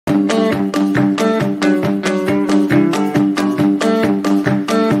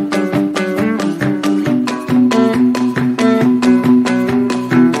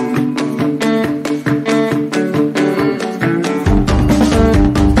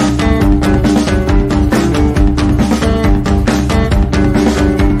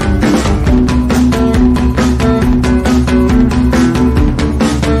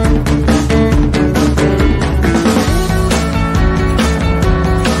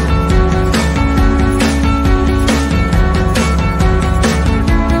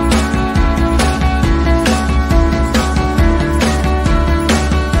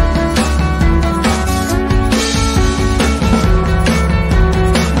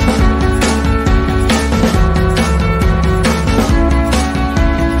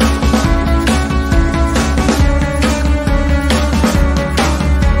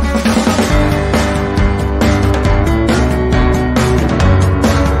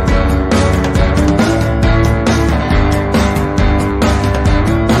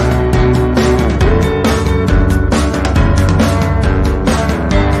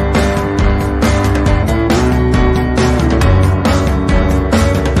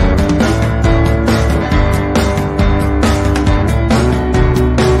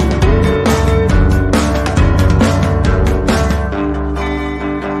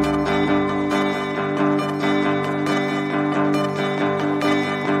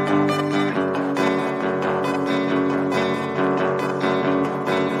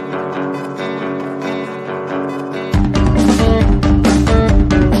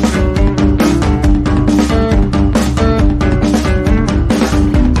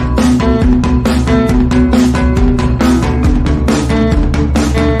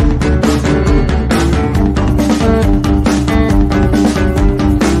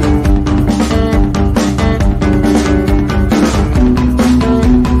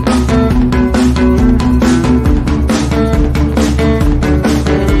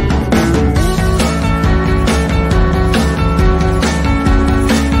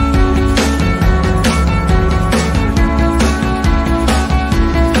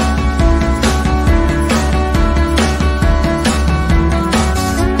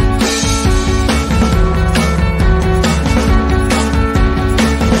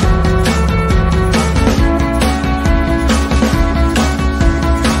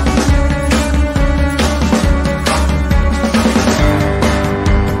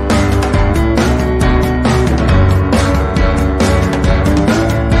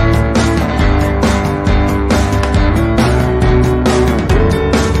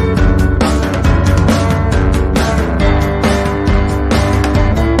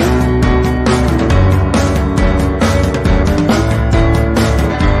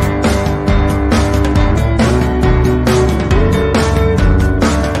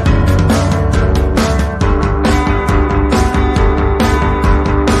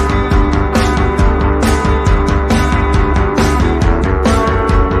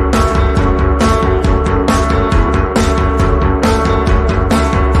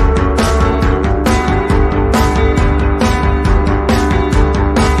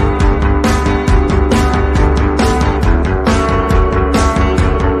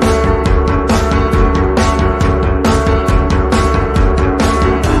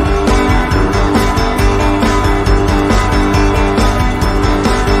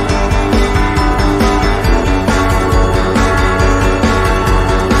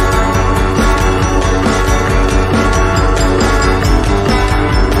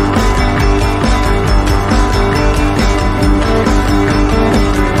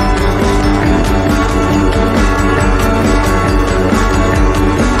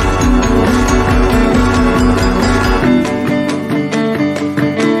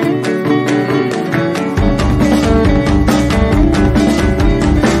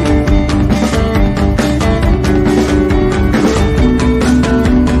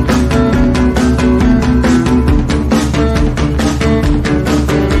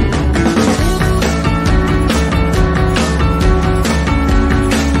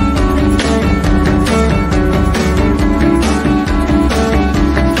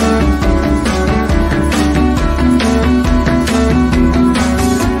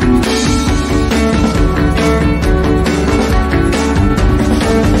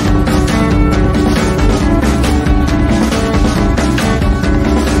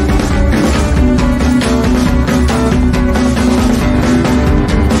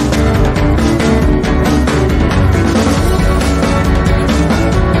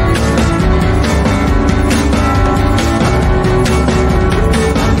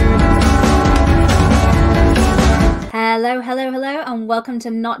welcome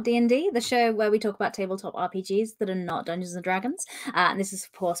to Not D&D, the show where we talk about tabletop RPGs that are not Dungeons & Dragons. And this is,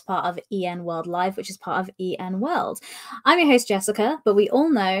 of course, part of EN World Live, which is part of EN World. I'm your host, Jessica, but we all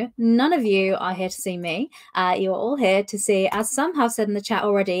know none of you are here to see me. You are all here to see, as some have said in the chat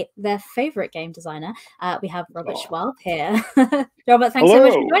already, their favorite game designer. We have Robert Schwalb here. Robert, thanks so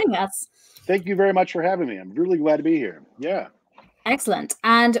much for joining us. Thank you very much for having me. I'm really glad to be here. Yeah. Excellent.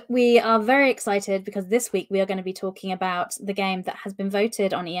 And we are very excited because this week we are going to be talking about the game that has been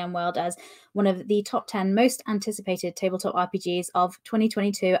voted on EN World as one of the top 10 most anticipated tabletop RPGs of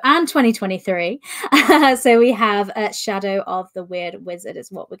 2022 and 2023. So we have Shadow of the Weird Wizard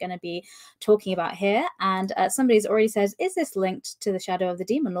is what we're going to be talking about here. And somebody's already says, is this linked to the Shadow of the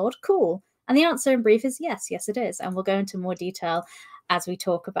Demon Lord? Cool. And the answer in brief is yes, it is. And we'll go into more detail as we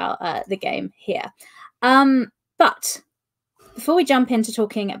talk about the game here. But before we jump into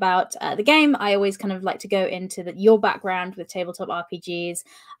talking about the game, I always kind of like to go into your background with tabletop RPGs,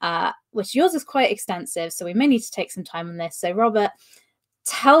 which yours is quite extensive, so we may need to take some time on this. So, Robert,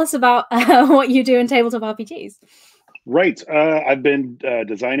 tell us about what you do in tabletop RPGs. Right. I've been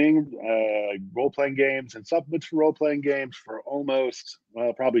designing role-playing games and supplements for role-playing games for almost,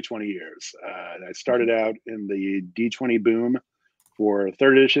 probably 20 years. I started out in the D20 boom for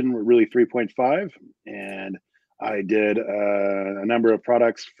 3rd edition, really 3.5, and I did a number of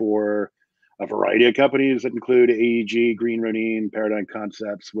products for a variety of companies that include AEG, Green Ronin, Paradigm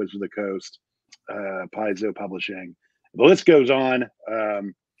Concepts, Wizards of the Coast, Paizo Publishing. The list goes on.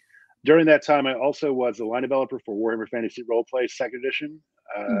 During that time, I also was a line developer for Warhammer Fantasy Roleplay 2nd edition.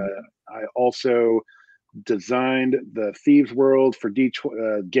 I also designed the Thieves World for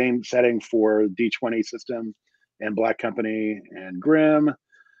game setting for D20 system and Black Company and Grimm.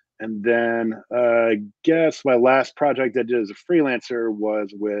 And then I guess my last project I did as a freelancer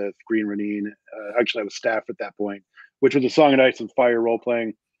was with Green Ronin. Actually, I was staff at that point, which was a Song of Ice and Fire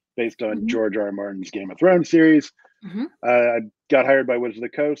role-playing based on George R. R. Martin's Game of Thrones series. I got hired by Wizards of the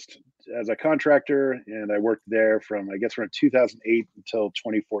Coast as a contractor, and I worked there from, I guess, around 2008 until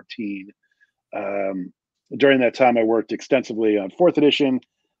 2014. During that time, I worked extensively on 4th edition,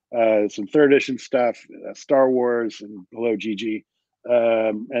 some 3rd edition stuff, Star Wars, and hello, GG.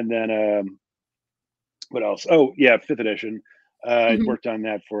 And then what else? Oh yeah, 5th edition. I worked on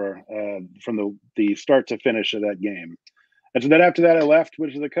that for from the start to finish of that game. And so then after that, I left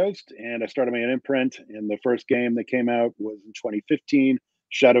Wizards of the Coast and I started my own imprint. And the first game that came out was in 2015,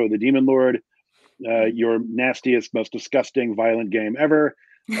 Shadow of the Demon Lord. Your nastiest, most disgusting, violent game ever.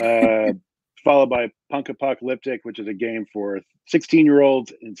 Followed by Punk Apocalyptic, which is a game for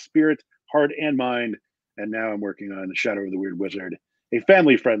 16-year-olds in spirit, heart, and mind. And now I'm working on Shadow of the Weird Wizard, a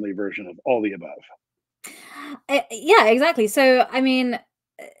family-friendly version of all the above. Yeah, exactly. So, I mean,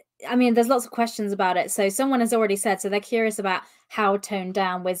 there's lots of questions about it. So someone has already said, so they're curious about how toned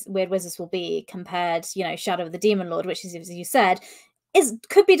down Weird Wizards will be compared, Shadow of the Demon Lord, which is, as you said,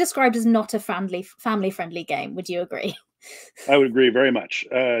 could be described as not a family-friendly game. Would you agree? I would agree very much.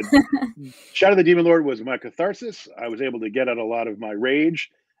 Shadow of the Demon Lord was my catharsis. I was able to get out a lot of my rage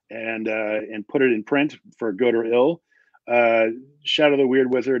and put it in print for good or ill. Shadow of the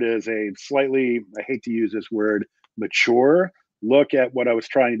Weird Wizard is a slightly, I hate to use this word, mature look at what I was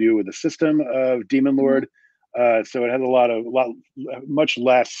trying to do with the system of Demon Lord. So it has much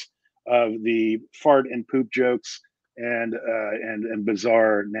less of the fart and poop jokes and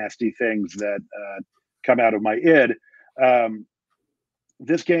bizarre, nasty things that come out of my id.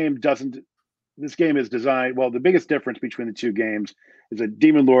 This game is designed, well, the biggest difference between the two games is that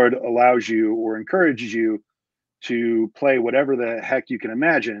Demon Lord allows you or encourages you to play whatever the heck you can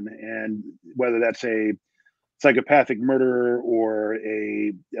imagine, and whether that's a psychopathic murderer or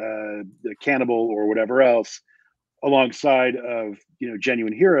a cannibal or whatever else, alongside of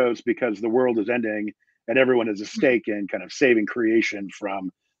genuine heroes, because the world is ending and everyone has a stake in kind of saving creation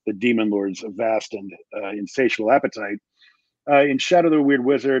from the Demon Lord's vast and insatiable appetite. In Shadow of the Weird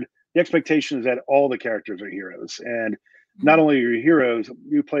Wizard, the expectation is that all the characters are heroes, and not only are you heroes,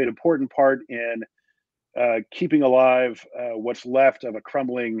 you play an important part in keeping alive what's left of a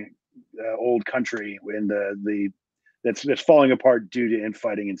crumbling old country in that's falling apart due to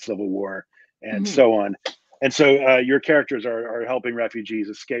infighting and civil war and so on. And so your characters are helping refugees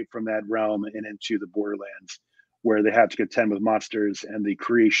escape from that realm and into the borderlands, where they have to contend with monsters and the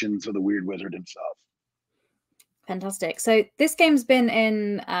creations of the Weird Wizard himself. Fantastic. So this game's been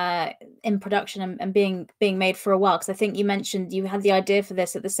in production and being made for a while, because I think you mentioned you had the idea for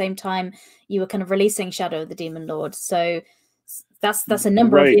this at the same time you were kind of releasing Shadow of the Demon Lord. So that's a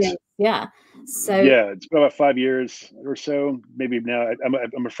number of years. Yeah. So yeah, it's about 5 years or so. Maybe now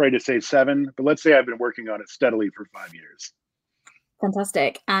I'm afraid to say 7, but let's say I've been working on it steadily for 5 years.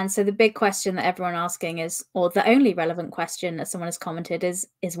 Fantastic. And so the big question that everyone asking is, or the only relevant question that someone has commented is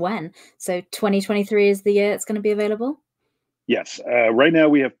when? So 2023 is the year it's going to be available? Yes. Right now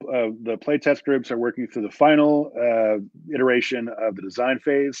we have the playtest groups are working through the final iteration of the design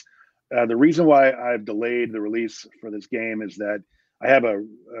phase. The reason why I've delayed the release for this game is that I have a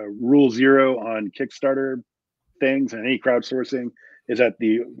rule 0 on Kickstarter things, and any crowdsourcing is that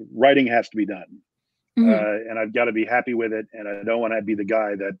the writing has to be done. And I've got to be happy with it, and I don't want to be the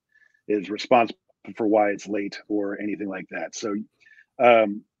guy that is responsible for why it's late or anything like that. So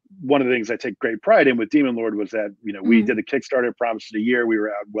one of the things I take great pride in with Demon Lord was that, you know, we did the Kickstarter, promised a year, we were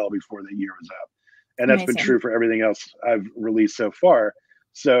out well before the year was out, and that's been true for everything else I've released so far.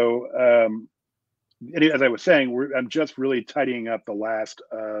 So as I was saying, I'm just really tidying up the last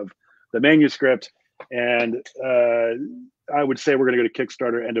of the manuscript, and I would say we're going to go to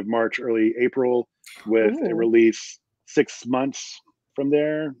Kickstarter end of March, early April, with a release 6 months from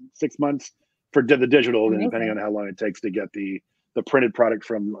there. 6 months for the digital, and depending on how long it takes to get the printed product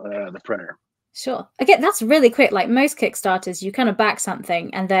from the printer. Sure. Again, that's really quick. Like most Kickstarters, you kind of back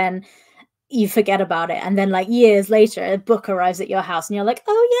something and then you forget about it, and then like years later a book arrives at your house and you're like,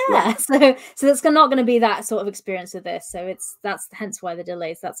 oh yeah. Right. So that's not going to be that sort of experience with this. So that's hence why the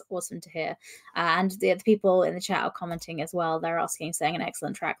delays. That's awesome to hear. And the people in the chat are commenting as well. They're asking, saying an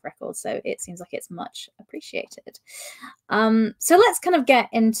excellent track record, so it seems like it's much appreciated. So let's kind of get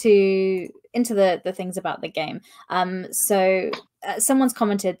into the things about the game. Someone's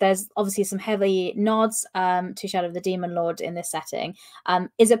commented there's obviously some heavy nods to Shadow of the Demon Lord in this setting.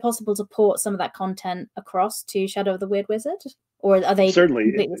 Is it possible to port some of that content across to Shadow of the Weird Wizard, or are they certainly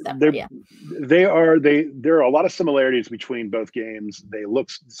completely separate? There are a lot of similarities between both games. They look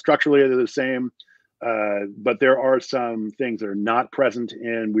structurally the same, but there are some things that are not present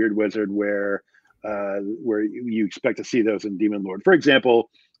in Weird Wizard where you expect to see those in Demon Lord. For example,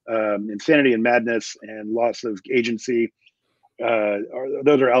 insanity and madness and loss of agency.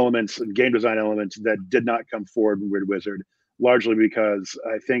 Those are elements, game design elements, that did not come forward in Weird Wizard, largely because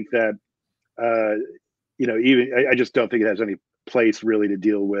I think that I just don't think it has any place really to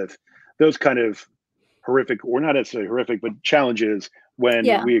deal with those kind of horrific, or not necessarily horrific, but challenges when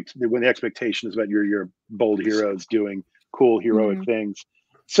when the expectation is that your bold heroes doing cool heroic things.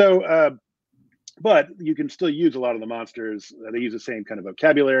 So, but you can still use a lot of the monsters. They use the same kind of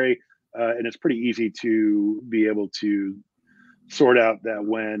vocabulary, and it's pretty easy to be able to sort out that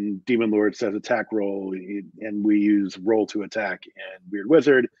when Demon Lord says attack roll and we use roll to attack in Weird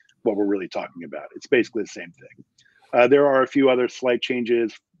Wizard, what we're really talking about. It's basically the same thing. There are a few other slight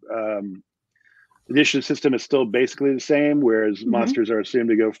changes. The initiative system is still basically the same, whereas monsters are assumed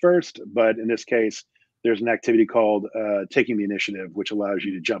to go first. But in this case, there's an activity called taking the initiative, which allows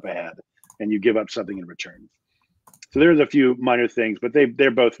you to jump ahead and you give up something in return. So there's a few minor things, but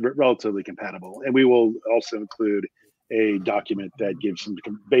they're both relatively compatible. And we will also include a document that gives some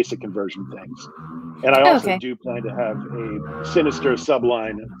basic conversion things. And I also do plan to have a sinister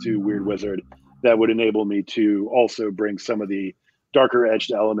subline to Weird Wizard that would enable me to also bring some of the darker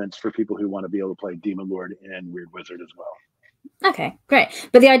edged elements for people who want to be able to play Demon Lord and Weird Wizard as well. Okay, great.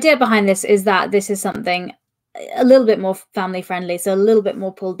 But the idea behind this is that this is something a little bit more family friendly, so a little bit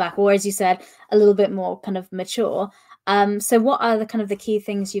more pulled back, or as you said, a little bit more kind of mature. So what are the kind of the key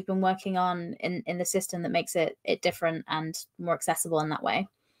things you've been working on in the system that makes it different and more accessible in that way?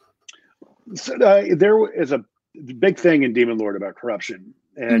 So there is a big thing in Demon Lord about corruption,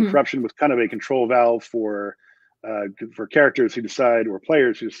 and corruption was kind of a control valve for characters who decide, or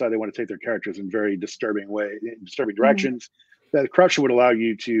players who decide they want to take their characters in very disturbing directions. That corruption would allow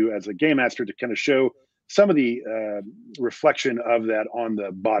you to, as a game master, to kind of show some of the reflection of that on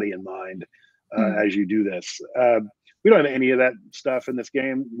the body and mind as you do this. We don't have any of that stuff in this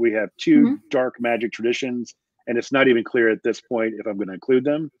game. We have two dark magic traditions, and it's not even clear at this point if I'm going to include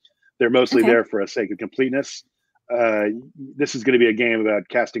them. They're mostly there for a sake of completeness. This is going to be a game about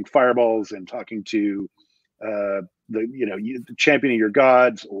casting fireballs and talking to championing your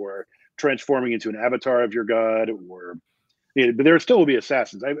gods, or transforming into an avatar of your god, or but there still will be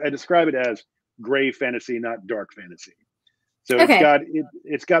assassins. I describe it as gray fantasy, not dark fantasy. So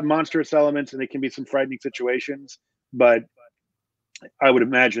it's got monstrous elements, and it can be some frightening situations. But I would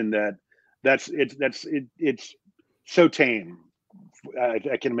imagine that it's so tame.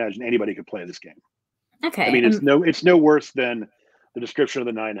 I can imagine anybody could play this game. Okay. I mean, it's no worse than the description of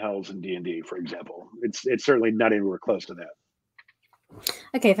the 9 hells in D&D, for example. It's certainly not anywhere close to that.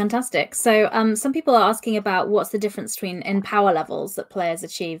 Okay, fantastic. So some people are asking about what's the difference in power levels that players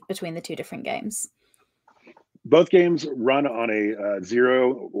achieve between the two different games. Both games run on a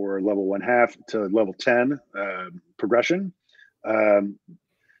 0 or level 1/2 to level 10 progression.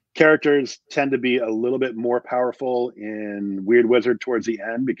 Characters tend to be a little bit more powerful in Weird Wizard towards the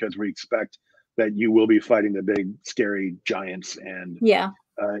end because we expect that you will be fighting the big scary giants, and Yeah.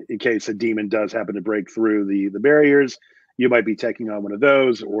 in case a demon does happen to break through the barriers, you might be taking on one of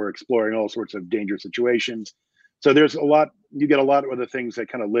those or exploring all sorts of dangerous situations. So there's a lot, you get a lot of the things that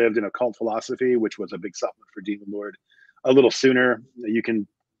kind of lived in occult philosophy, which was a big supplement for Demon Lord, a little sooner. You can,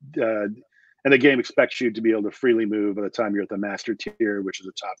 and the game expects you to be able to freely move by the time you're at the master tier, which is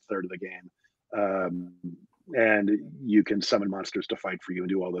the top third of the game. And you can summon monsters to fight for you and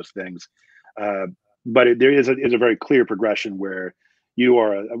do all those things. But there is a very clear progression where you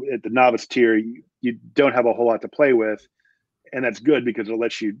are at the novice tier. You don't have a whole lot to play with, and that's good because it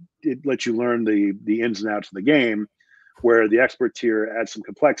lets you learn the ins and outs of the game. Where the expert tier adds some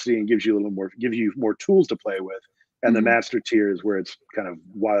complexity and gives you more tools to play with, and the master tier is where it's kind of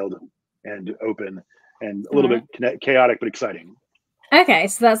wild and open and a little bit chaotic but exciting. Okay,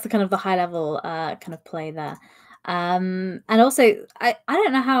 so that's the kind of the high level kind of play there. And also, I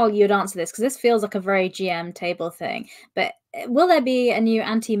don't know how you'd answer this because this feels like a very GM table thing, but will there be a new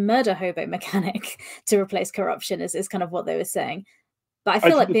anti-murder hobo mechanic to replace corruption is kind of what they were saying. But I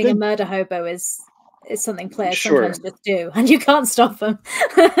feel like being a murder hobo is something players sometimes just do, and you can't stop them.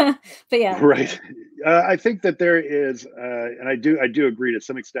 But yeah. Right. I think that there is, and I do agree to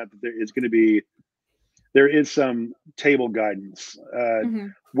some extent that there is some table guidance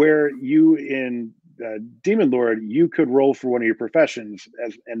where you in Demon Lord, you could roll for one of your professions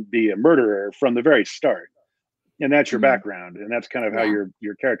and be a murderer from the very start, and that's your background, and that's kind of how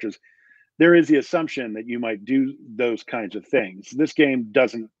your characters. There is the assumption that you might do those kinds of things. This game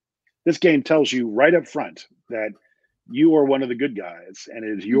doesn't. This game tells you right up front that you are one of the good guys, and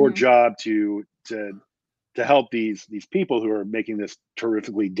it is your job to help these people who are making this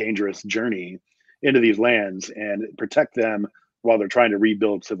terrifically dangerous journey into these lands and protect them while they're trying to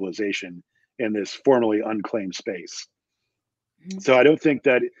rebuild civilization in this formerly unclaimed space. So I don't think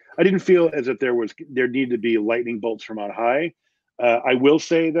that I didn't feel as if there needed to be lightning bolts from on high. I will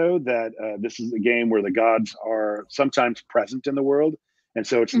say though that this is a game where the gods are sometimes present in the world, and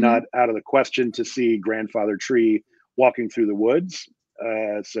so it's not out of the question to see Grandfather Tree walking through the woods.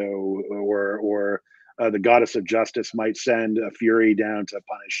 Or the goddess of justice might send a fury down to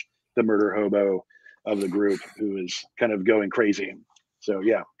punish the murder hobo of the group who is kind of going crazy. So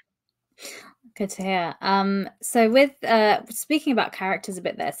yeah. Good to hear. So with speaking about characters a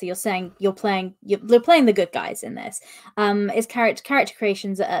bit there, so you're saying you're playing the good guys in this. Is character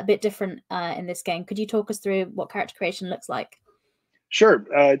creations a bit different in this game? Could you talk us through what character creation looks like? Sure.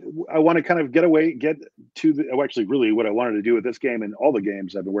 I want to kind of get to actually really what I wanted to do with this game and all the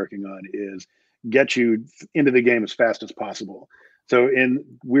games I've been working on is get you into the game as fast as possible. So in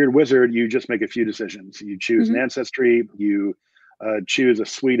Weird Wizard, you just make a few decisions. You choose an ancestry, you choose a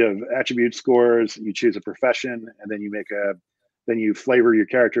suite of attribute scores, you choose a profession, and then you flavor your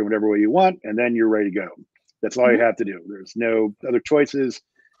character in whatever way you want, and then you're ready to go. That's all you have to do. There's no other choices.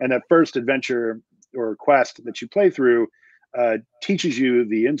 And that first adventure or quest that you play through teaches you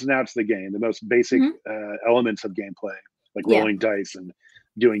the ins and outs of the game, the most basic elements of gameplay, like rolling dice and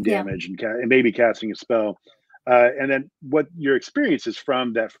doing damage and maybe casting a spell. And then what your experiences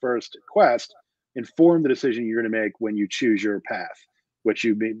from that first quest inform the decision you're going to make when you choose your path, which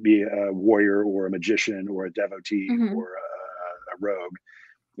you may be a warrior or a magician or a devotee or a rogue.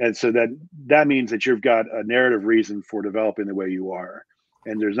 And so that means that you've got a narrative reason for developing the way you are.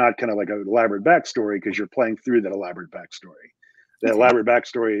 And there's not kind of like an elaborate backstory because you're playing through that elaborate backstory. That elaborate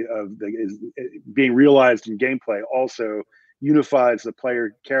backstory is being realized in gameplay also unifies the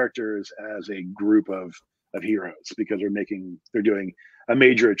player characters as a group of heroes because they're doing a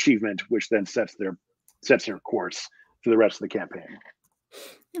major achievement, which then sets their course for the rest of the campaign.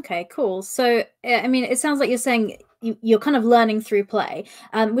 Okay, cool. So, I mean, it sounds like you're saying you're kind of learning through play.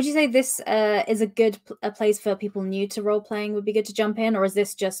 Would you say this is a place for people new to role playing would be good to jump in, or is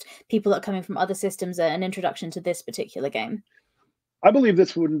this just people that are coming from other systems an introduction to this particular game? I believe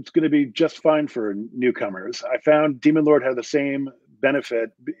this one's going to be just fine for newcomers. I found Demon Lord had the same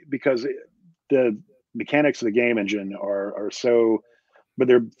benefit because the mechanics of the game engine are so, but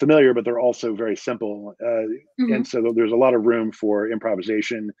they're familiar, but they're also very simple. And so there's a lot of room for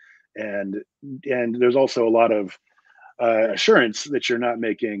improvisation, and there's also a lot of assurance that you're not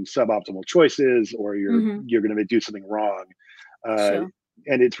making suboptimal choices or you're going to do something wrong.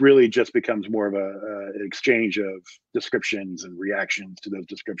 And it really just becomes more of an exchange of descriptions and reactions to those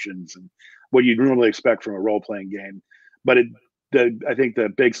descriptions and what you'd normally expect from a role-playing game. But I think the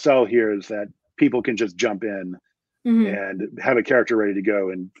big sell here is that people can just jump in and have a character ready to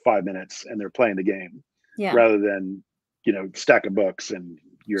go in 5 minutes and they're playing the game rather than stack of books, and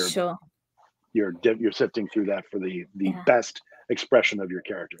you're Sure. you're sifting through that for the Yeah. best expression of your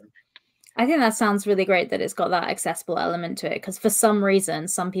character. I think that sounds really great that it's got that accessible element to it, because for some reason,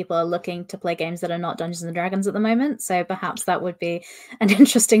 some people are looking to play games that are not Dungeons and Dragons at the moment. So perhaps that would be an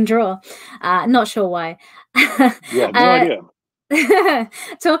interesting draw. Not sure why. Yeah, no idea.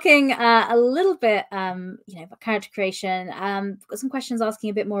 Talking a little bit, about character creation. Got some questions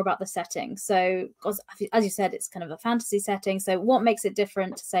asking a bit more about the setting. So, as you said, it's kind of a fantasy setting. So, what makes it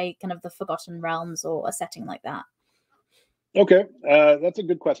different to, say, kind of the Forgotten Realms or a setting like that? Okay, that's a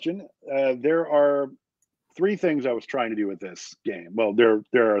good question. There are three things I was trying to do with this game. Well, there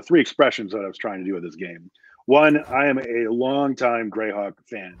are three expressions that I was trying to do with this game. One, I am a longtime Greyhawk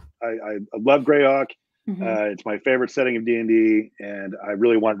fan. I love Greyhawk. Mm-hmm. It's my favorite setting of D&D, and I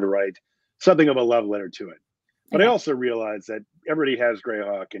really wanted to write something of a love letter to it. But I also realized that everybody has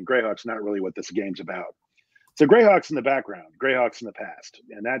Greyhawk, and Greyhawk's not really what this game's about. So Greyhawk's in the background, Greyhawk's in the past,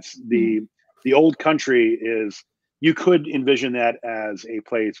 and that's the old country is. You could envision that as a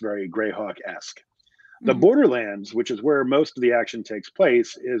place very Greyhawk-esque. The Borderlands, which is where most of the action takes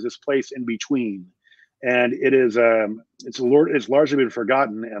place, is this place in between, and it's largely been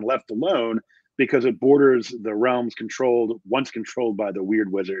forgotten and left alone because it borders the realms once controlled by the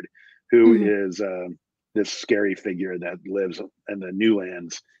Weird Wizard, who is this scary figure that lives in the New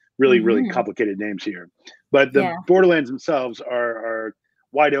Lands. Really, really complicated names here, but the Borderlands themselves are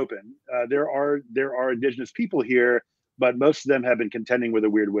wide open. There are indigenous people here, but most of them have been contending with the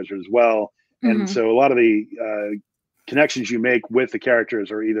Weird Wizard as well. And so a lot of the connections you make with the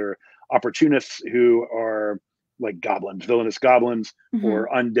characters are either opportunists who are like villainous goblins, or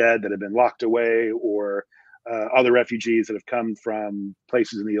undead that have been locked away, or other refugees that have come from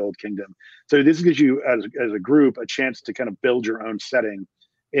places in the Old Kingdom. So this gives you, as a group, a chance to kind of build your own setting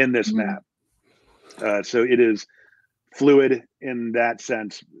in this map. So it is fluid in that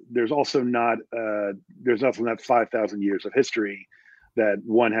sense. There's also not 5,000 years of history that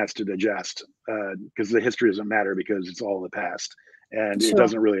one has to digest, because the history doesn't matter because it's all in the past, and it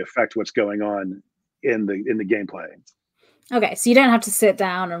doesn't really affect what's going on in the gameplay. Okay, so you don't have to sit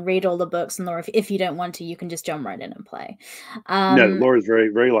down and read all the books and lore. If you don't want to, you can just jump right in and play. No, lore is very,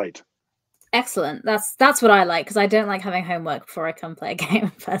 very light. Excellent. That's what I like, because I don't like having homework before I come play a game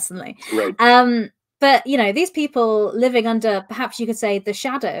personally. Right. But these people living under, perhaps you could say, the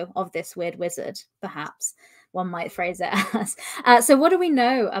shadow of this weird wizard, perhaps one might phrase it as. So what do we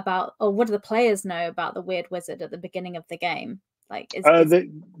know about, or what do the players know about the weird wizard at the beginning of the game? Like,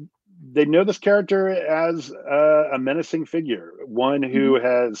 they know this character as a menacing figure, one who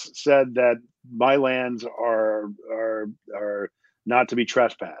has said that my lands are not to be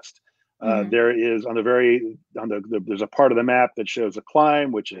trespassed. There is there's a part of the map that shows a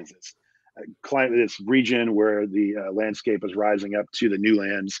climb, which is this region where the landscape is rising up to the New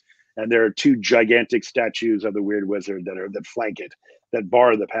Lands, and there are two gigantic statues of the Weird Wizard that flank it, that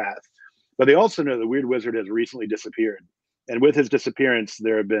bar the path. But they also know the Weird Wizard has recently disappeared. And with his disappearance,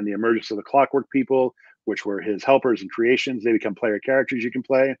 there have been the emergence of the Clockwork people, which were his helpers and creations. They become player characters you can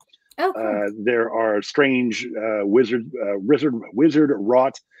play. Oh, cool. There are strange wizard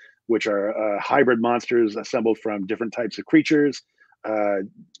wrought, which are hybrid monsters assembled from different types of creatures.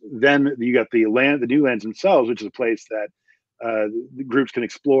 Then you got the New Lands themselves, which is a place that the groups can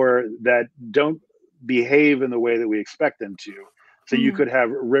explore that don't behave in the way that we expect them to. So you could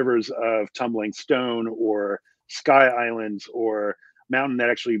have rivers of tumbling stone, or sky islands, or mountain that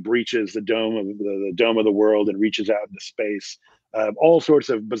actually breaches the dome of the world and reaches out into space. All sorts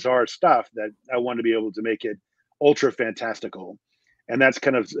of bizarre stuff that I want to be able to make it ultra fantastical. And that's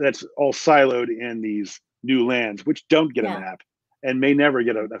all siloed in these New Lands, which don't get a map and may never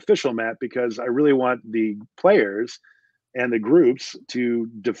get an official map, because I really want the players and the groups to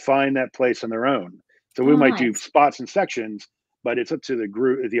define that place on their own. So we might do spots and sections, but it's up to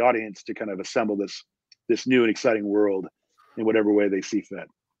the audience to kind of assemble this new and exciting world in whatever way they see fit.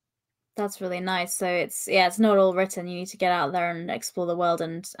 That's really nice. So it's not all written. You need to get out there and explore the world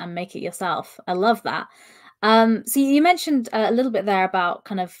and make it yourself. I love that. So you mentioned a little bit there about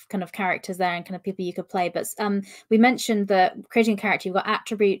kind of characters there and kind of people you could play, but we mentioned that creating a character, you've got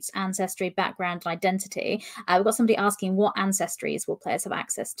attributes, ancestry, background, and identity. We've got somebody asking what ancestries will players have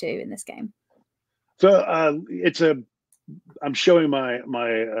access to in this game. So I'm showing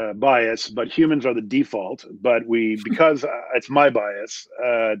my bias, but humans are the default. But because it's my bias,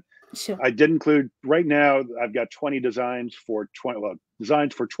 sure. I did include, right now I've got 20 designs for 20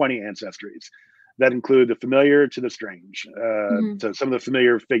 ancestries that include the familiar to the strange. So some of the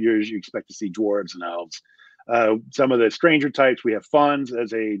familiar figures you expect to see: dwarves and elves. Some of the stranger types, we have fawns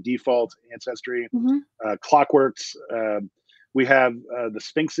as a default ancestry. Clockworks. We have the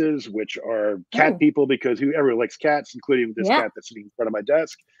sphinxes, which are cat people, because everyone likes cats, including this cat that's sitting in front of my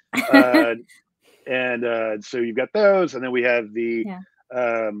desk. And so you've got those, and then we have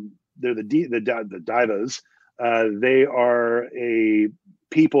they're the divas. They are a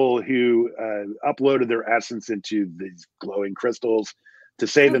people who uploaded their essence into these glowing crystals to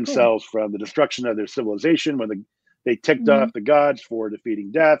save themselves from the destruction of their civilization when they ticked off the gods for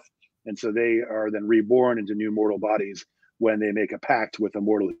defeating death. And so they are then reborn into new mortal bodies when they make a pact with a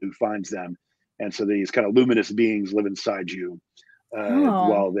mortal who finds them. And so these kind of luminous beings live inside you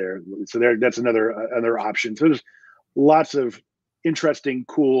while that's another option. So there's lots of interesting,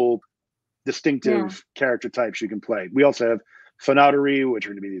 cool, distinctive character types you can play. We also have Fanatari, which are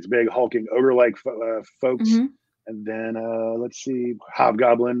going to be these big hulking ogre-like folks. And then let's see,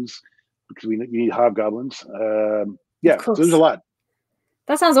 hobgoblins, because we need hobgoblins. So there's a lot.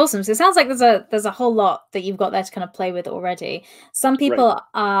 That sounds awesome. So it sounds like there's a whole lot that you've got there to kind of play with already. Some people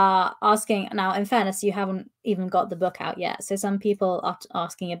are asking now. In fairness, you haven't even got the book out yet, so some people are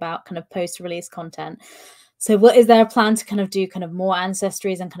asking about kind of post-release content. So, what is there a plan to kind of do kind of more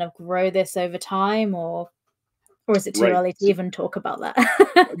ancestries and kind of grow this over time, or is it too early to even talk about that?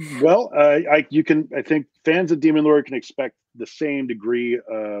 Well, I think fans of Demon Lord can expect the same degree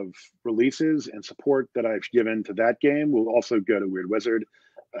of releases and support that I've given to that game will also go to Weird Wizard.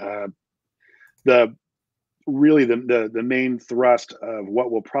 The main thrust of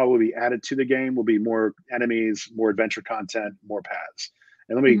what will probably be added to the game will be more enemies, more adventure content, more paths.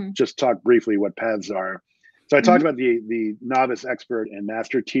 And let me just talk briefly what paths are. So I talked about the novice, expert, and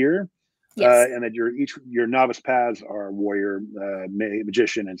master tier. And that your novice paths are warrior,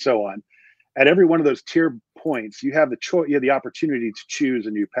 magician, and so on. At every one of those tier points, you have the opportunity to choose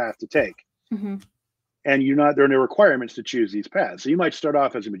a new path to take. And there are no requirements to choose these paths. So you might start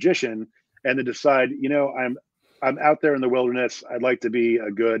off as a magician and then decide, I'm out there in the wilderness. I'd like to be a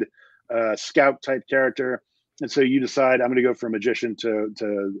good scout type character. And so you decide I'm going to go from magician to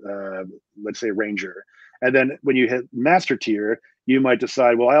let's say ranger. And then when you hit master tier, you might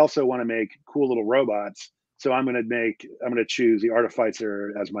decide, well, I also want to make cool little robots. So I'm going to choose the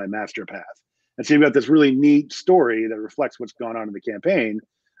artificer as my master path. And so you've got this really neat story that reflects what's going on in the campaign.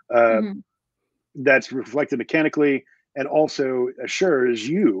 That's reflected mechanically and also assures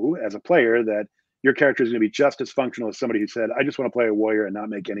you as a player that your character is going to be just as functional as somebody who said, I just want to play a warrior and not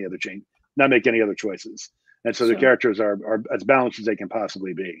make any other choices. And so the characters are as balanced as they can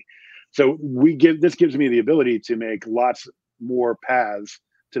possibly be. So this gives me the ability to make lots more paths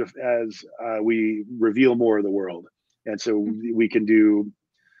as we reveal more of the world. And so we can do,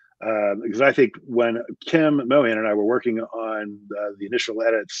 because I think when Kim Mohan and I were working on the initial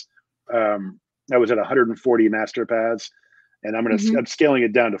edits, I was at 140 master paths, and I'm scaling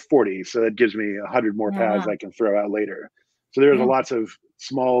it down to 40. So that gives me 100 more paths I can throw out later. So there's lots of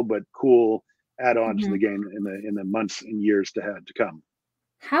small but cool add-ons to the game in the months and years to come.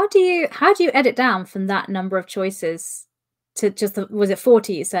 How do you edit down from that number of choices to just was it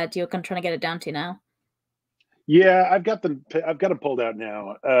 40 you said you're trying to get it down to now? Yeah, I've got them pulled out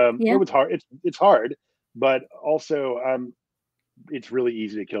now. It was hard. It's hard, but also it's really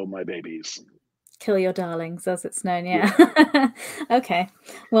easy to kill my babies. Kill your darlings, as it's known. Okay,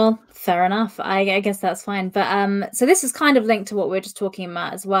 well, fair enough. I guess that's fine. But so this is kind of linked to what we we're just talking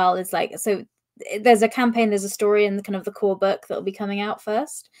about as well. Is like, so there's a campaign, there's a story in kind of the core book that will be coming out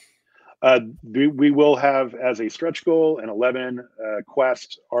first. We will have as a stretch goal an 11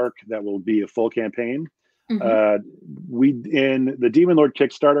 quest arc that will be a full campaign. In the Demon Lord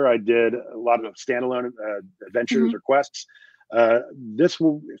Kickstarter, I did a lot of standalone adventures or quests. This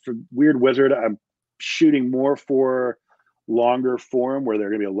will, for Weird Wizard, I'm shooting more for longer form where there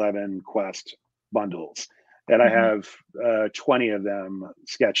are going to be 11 quest bundles, and I have 20 of them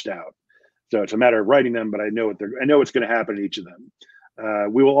sketched out. So it's a matter of writing them, but I know what's going to happen in each of them.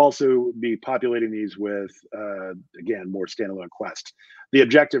 We will also be populating these with, again, more standalone quests. The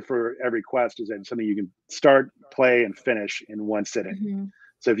objective for every quest is that it's something you can start, play, and finish in one sitting.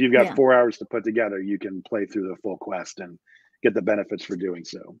 So if you've got 4 hours to put together, you can play through the full quest and get the benefits for doing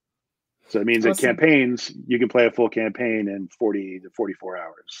so. So it means that campaigns, you can play a full campaign in 40 to 44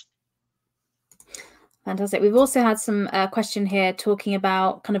 hours. Fantastic. We've also had some question here talking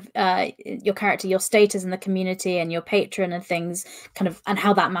about kind of your character, your status in the community and your patron and things, kind of, and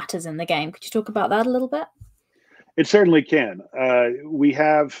how that matters in the game. Could you talk about that a little bit? It certainly can. We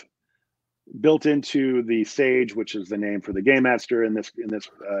have built into the Sage, which is the name for the game master in this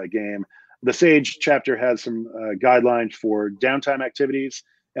game. The Sage chapter has some guidelines for downtime activities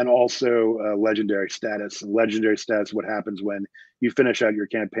and also legendary status. And legendary status, what happens when you finish out your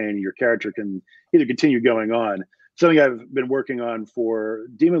campaign, your character can either continue going on. Something I've been working on for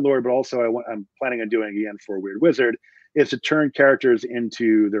Demon Lord, but also I'm planning on doing again for Weird Wizard, is to turn characters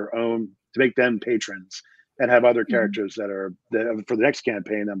into their own, to make them patrons, and have other characters that are for the next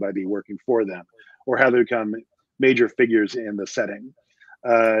campaign that might be working for them, or how they become major figures in the setting.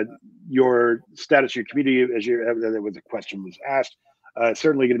 Your status, your community, as the question was asked,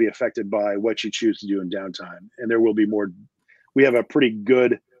 certainly going to be affected by what you choose to do in downtime. And there will be more. We have a pretty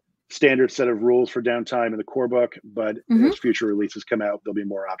good standard set of rules for downtime in the core book, but as future releases come out, there'll be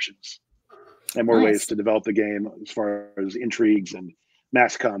more options and more ways to develop the game as far as intrigues and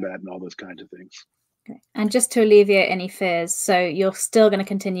mass combat and all those kinds of things. Okay. And just to alleviate any fears, so you're still going to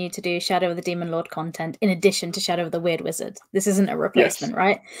continue to do Shadow of the Demon Lord content in addition to Shadow of the Weird Wizard. This isn't a replacement,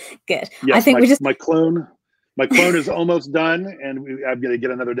 right? Good. Yes, I think my clone is almost done, and I'm going to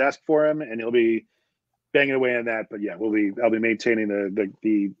get another desk for him, and he'll be banging away on that. But yeah, I'll be maintaining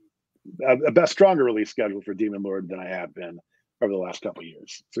a best stronger release schedule for Demon Lord than I have been over the last couple of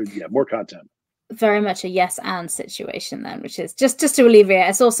years. So yeah, more content. Very much a yes and situation then, which is just to alleviate.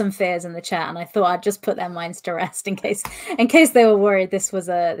 I saw some fears in the chat, and I thought I'd just put their minds to rest in case they were worried this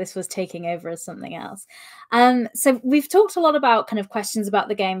was taking over as something else. So we've talked a lot about kind of questions about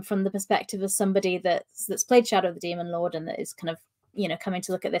the game from the perspective of somebody that's played Shadow of the Demon Lord and that is kind of, you know, coming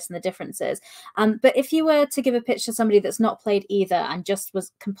to look at this and the differences. But if you were to give a pitch to somebody that's not played either and just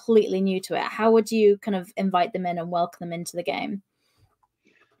was completely new to it, how would you kind of invite them in and welcome them into the game?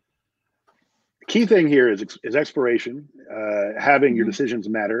 Key thing here is exploration, having your decisions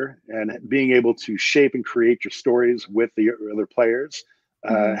matter, and being able to shape and create your stories with the other players,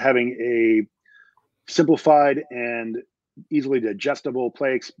 having a simplified and easily digestible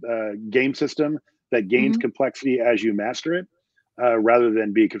game system that gains complexity as you master it, rather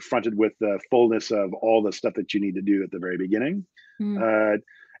than be confronted with the fullness of all the stuff that you need to do at the very beginning.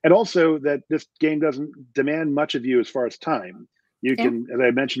 And also that this game doesn't demand much of you as far as time. You can, as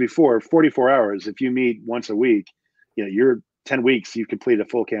I mentioned before, 44 hours. If you meet once a week, you know, you're 10 weeks, you've completed a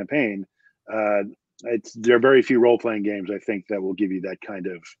full campaign. There are very few role-playing games, I think, that will give you that kind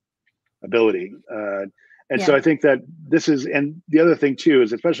of ability. So I think that this is, and the other thing too,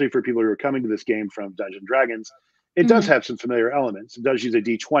 is especially for people who are coming to this game from Dungeons & Dragons, it does have some familiar elements. It does use a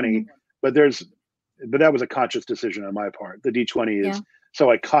D20, but that was a conscious decision on my part. The D20 is so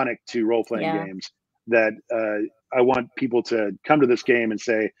iconic to role-playing games that I want people to come to this game and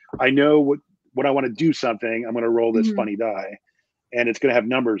say, I know what I want to do something, I'm going to roll this funny die, and it's going to have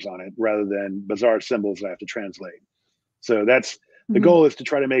numbers on it rather than bizarre symbols that I have to translate. So that's the goal, is to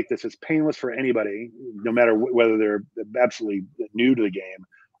try to make this as painless for anybody, no matter whether they're absolutely new to the game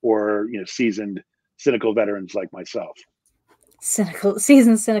or, you know, seasoned, cynical veterans like myself.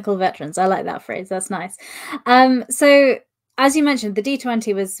 Seasoned cynical veterans. I like that phrase. That's nice. So as you mentioned, the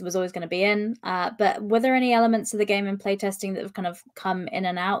D20 was always going to be in, but were there any elements of the game in playtesting that have kind of come in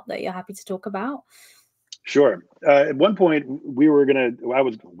and out that you're happy to talk about? Sure. At one point, I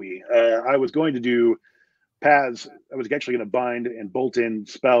was going to do paths. I was actually going to bind and bolt in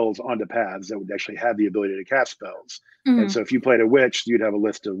spells onto paths that would actually have the ability to cast spells. And so if you played a witch, you'd have a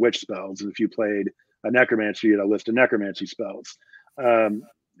list of witch spells. And if you played a necromancer, you'd have a list of necromancy spells.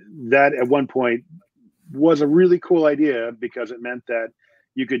 That at one point was a really cool idea, because it meant that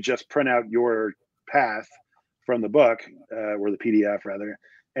you could just print out your path from the book, or the PDF rather,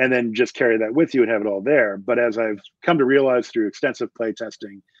 and then just carry that with you and have it all there. But as I've come to realize through extensive play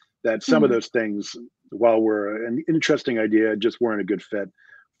testing, that some of those things, while were an interesting idea, just weren't a good fit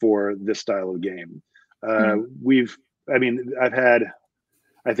for this style of game. I've had,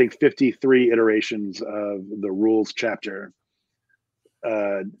 I think, 53 iterations of the rules chapter,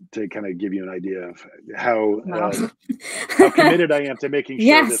 to kind of give you an idea of how committed I am to making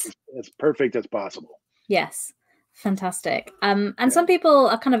sure this is as perfect as possible. Yes. Fantastic. And some people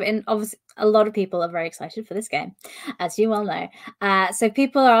are kind of obviously a lot of people are very excited for this game, as you well know. So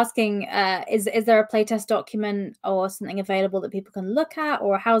people are asking, is there a playtest document or something available that people can look at,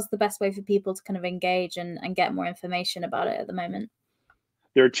 or how's the best way for people to kind of engage and get more information about it at the moment?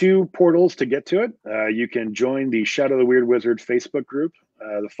 There are two portals to get to it. You can join the Shadow of the Weird Wizard Facebook group.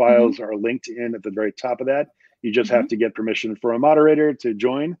 The files are linked in at the very top of that. You just have to get permission from a moderator to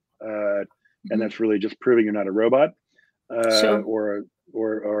join. And that's really just proving you're not a robot, or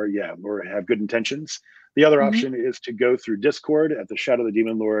have good intentions. The other option is to go through Discord at the Shadow of the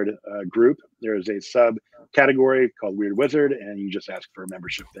Demon Lord group. There is a subcategory called Weird Wizard, and you just ask for a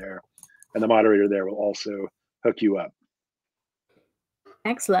membership there. And the moderator there will also hook you up.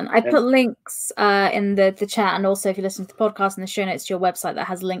 Excellent. I put links in the chat, and also if you listen to the podcast in the show notes to your website that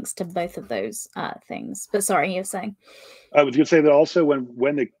has links to both of those things. But sorry, you were saying. I was going to say that also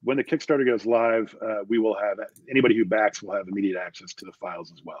when the Kickstarter goes live, we will have anybody who backs will have immediate access to the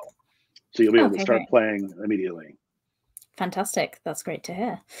files as well. So you'll be able to start playing immediately. Fantastic. That's great to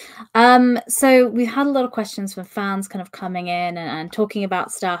hear. So we've had a lot of questions from fans kind of coming in and talking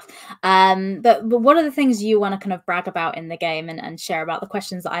about stuff. But what are the things you want to kind of brag about in the game and share about? The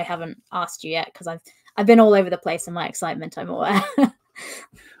questions that I haven't asked you yet, because I've been all over the place in my excitement, I'm aware.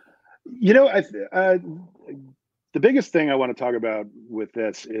 You know, the biggest thing I want to talk about with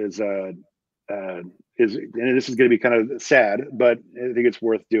this is and this is going to be kind of sad, but I think it's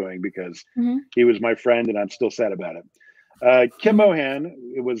worth doing because he was my friend and I'm still sad about it. Kim Mohan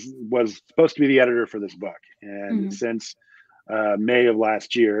was supposed to be the editor for this book, and since May of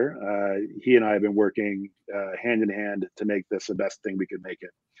last year, he and I have been working hand in hand to make this the best thing we could make it.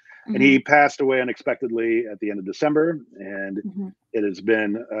 And he passed away unexpectedly at the end of December, and it has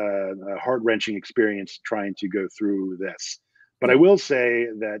been a heart-wrenching experience trying to go through this. But I will say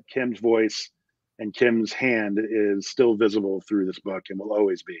that Kim's voice and Kim's hand is still visible through this book and will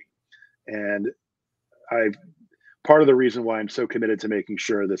always be. And part of the reason why I'm so committed to making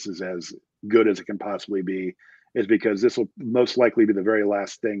sure this is as good as it can possibly be is because this will most likely be the very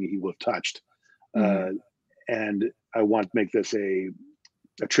last thing he will have touched. And I want to make this a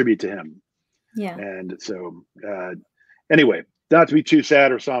tribute to him. Yeah. And so anyway, not to be too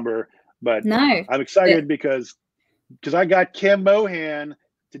sad or somber, but I'm excited because I got Kim Mohan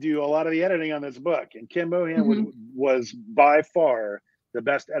to do a lot of the editing on this book. And Kim Mohan was by far the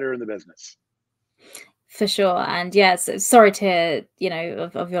best editor in the business. For sure. And yes, sorry to hear, you know,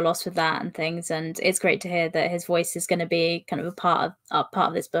 of your loss with that and things. And it's great to hear that his voice is going to be kind of a part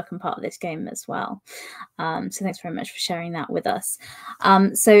of this book and part of this game as well. So thanks very much for sharing that with us.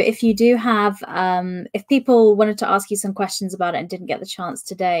 So if you do have, if people wanted to ask you some questions about it and didn't get the chance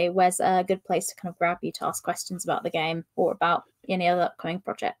today, where's a good place to kind of grab you to ask questions about the game or about any other upcoming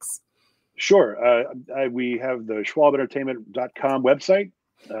projects? Sure. We have the schwalbentertainment.com website.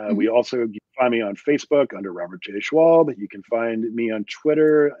 We also find me on Facebook under Robert J. Schwalb. You can find me on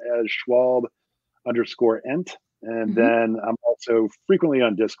Twitter as Schwalb_ent. And then I'm also frequently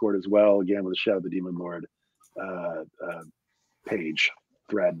on Discord as well, again, with the Shadow of the Demon Lord page,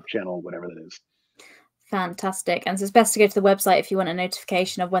 thread, channel, whatever that is. Fantastic. And so it's best to go to the website if you want a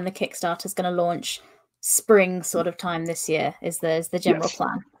notification of when the Kickstarter is going to launch. Spring sort of time this year is the general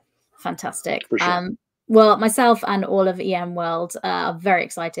plan. Fantastic. For sure. Well, myself and all of EM World are very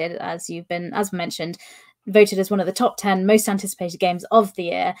excited, as you've been, as mentioned, voted as one of the top 10 most anticipated games of the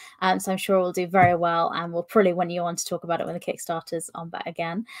year. So I'm sure we'll do very well, and we'll probably want you on to talk about it when the Kickstarter's on back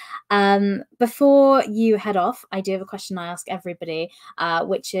again. Before you head off, I do have a question I ask everybody,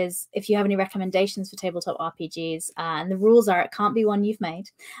 which is if you have any recommendations for tabletop RPGs, and the rules are it can't be one you've made,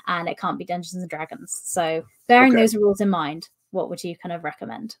 and it can't be Dungeons and Dragons. So bearing those rules in mind, what would you kind of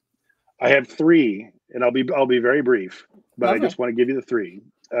recommend? I have 3, and I'll be very brief, but I just want to give you the 3.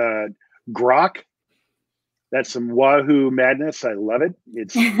 Grok. That's some Wahoo madness. I love it.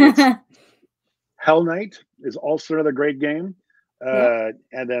 It's Hell Knight is also another great game.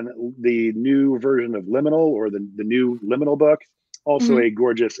 And then the new version of Liminal, or the new Liminal book, also a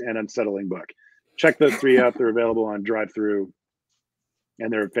gorgeous and unsettling book. Check those 3 out. They're available on drive-thru,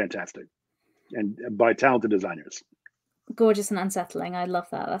 and they're fantastic, and by talented designers. Gorgeous and unsettling. I love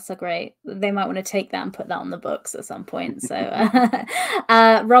that. That's so great. They might want to take that and put that on the books at some point. So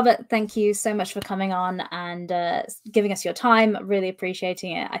Robert, thank you so much for coming on and giving us your time. Really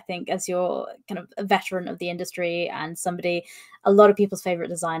appreciating it. I think as you're kind of a veteran of the industry and somebody, a lot of people's favorite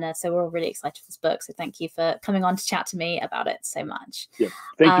designer. So we're all really excited for this book. So thank you for coming on to chat to me about it so much. Yeah.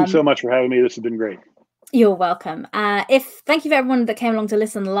 Thank you so much for having me. This has been great. You're welcome. Thank you for everyone that came along to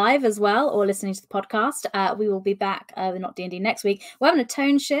listen live as well, or listening to the podcast. We will be back with Not D&D next week. We're having a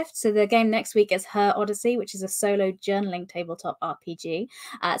tone shift. So the game next week is Her Odyssey, which is a solo journaling tabletop RPG.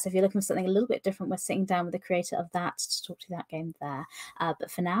 So if you're looking for something a little bit different, we're sitting down with the creator of that to talk to that game there. But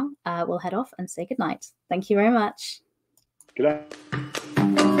for now, we'll head off and say goodnight. Thank you very much. Good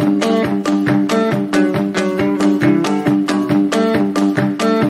night.